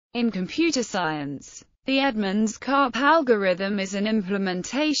In computer science, the Edmonds-Karp algorithm is an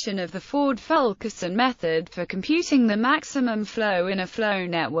implementation of the Fulkerson method for computing the maximum flow in a flow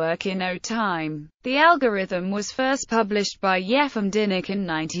network in no time. The algorithm was first published by Yefim Dinic in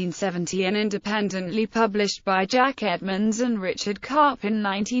 1970 and independently published by Jack Edmonds and Richard Karp in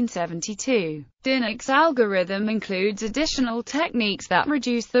 1972. Dinic's algorithm includes additional techniques that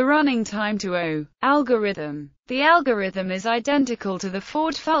reduce the running time to O algorithm. The algorithm is identical to the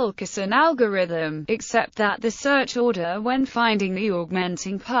Fulkerson algorithm, except that the search order when finding the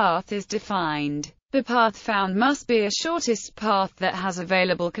augmenting path is defined. The path found must be a shortest path that has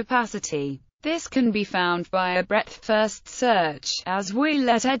available capacity. This can be found by a breadth-first search, as we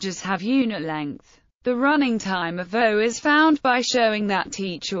let edges have unit length. The running time of O is found by showing that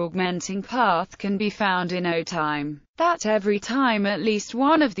each augmenting path can be found in O time, that every time at least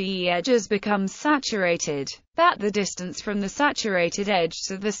one of the edges becomes saturated, that the distance from the saturated edge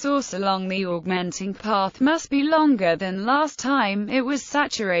to the source along the augmenting path must be longer than last time it was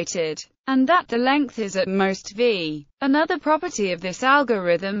saturated, and that the length is at most V. Another property of this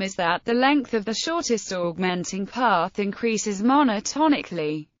algorithm is that the length of the shortest augmenting path increases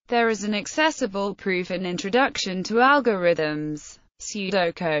monotonically. There is an accessible proof in Introduction to Algorithms,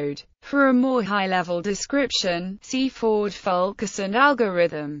 pseudocode. For a more high-level description, see Fulkerson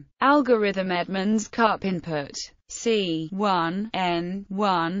algorithm. Algorithm Edmonds-Karp input. C1,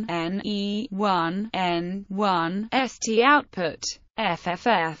 N1, NE1, N1, ST output.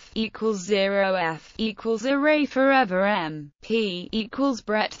 F equals 0, F equals array forever M, P equals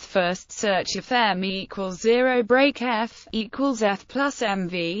breadth first search. If M equals 0, break F equals F plus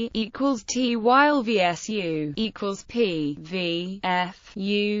MV equals T, while VSU equals P, V, F,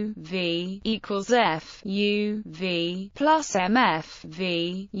 U, V equals F, U, V plus MF,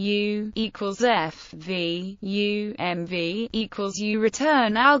 V, U equals F, V, U, MV equals U.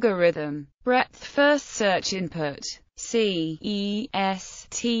 Return algorithm. Breadth first search input. C, E, S,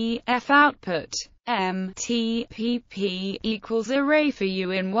 T, F output. M, T, P, P equals array for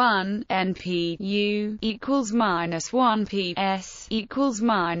U in 1, N, P, U equals -1, P, S equals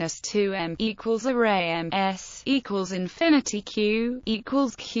 -2, M equals array M, S equals infinity, Q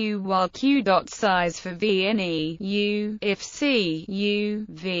equals Q, while Q dot size for V in E, U, if C, U,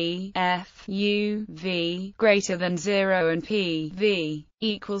 V, F, U, V greater than 0 and P, V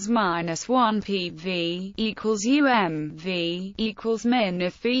equals -1, P, V equals U, M, V equals min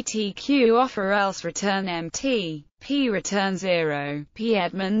if V, T, Q off, or else return MT. P return 0. P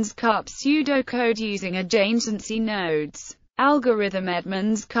Edmonds-Karp pseudocode using adjacency nodes. Algorithm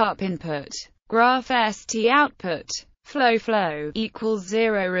Edmonds-Karp input. Graph ST output. Flow equals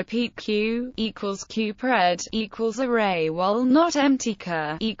 0, repeat Q equals Q pred equals array while not empty,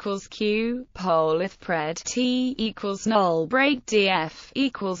 cur equals Q pole if pred T equals null, break DF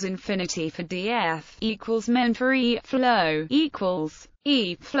equals infinity for DF equals min for E. Flow equals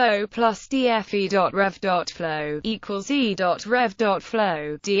E flow plus DF E.rev.flow equals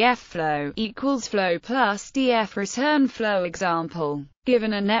E.rev.flow. DF flow equals flow plus DF return flow. Example: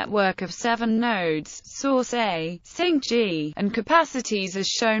 given a network of 7 nodes, source A, sink G, and capacities as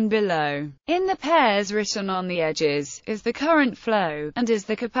shown below. In the pairs written on the edges, is the current flow, and is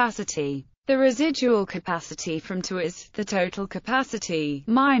the capacity. The residual capacity from to is the total capacity,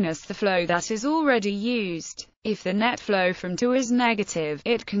 minus the flow that is already used. If the net flow from to is negative,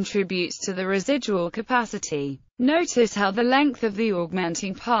 it contributes to the residual capacity. Notice how the length of the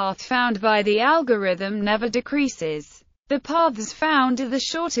augmenting path found by the algorithm never decreases. The paths found are the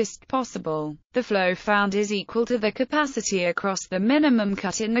shortest possible. The flow found is equal to the capacity across the minimum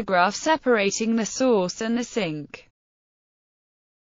cut in the graph separating the source and the sink.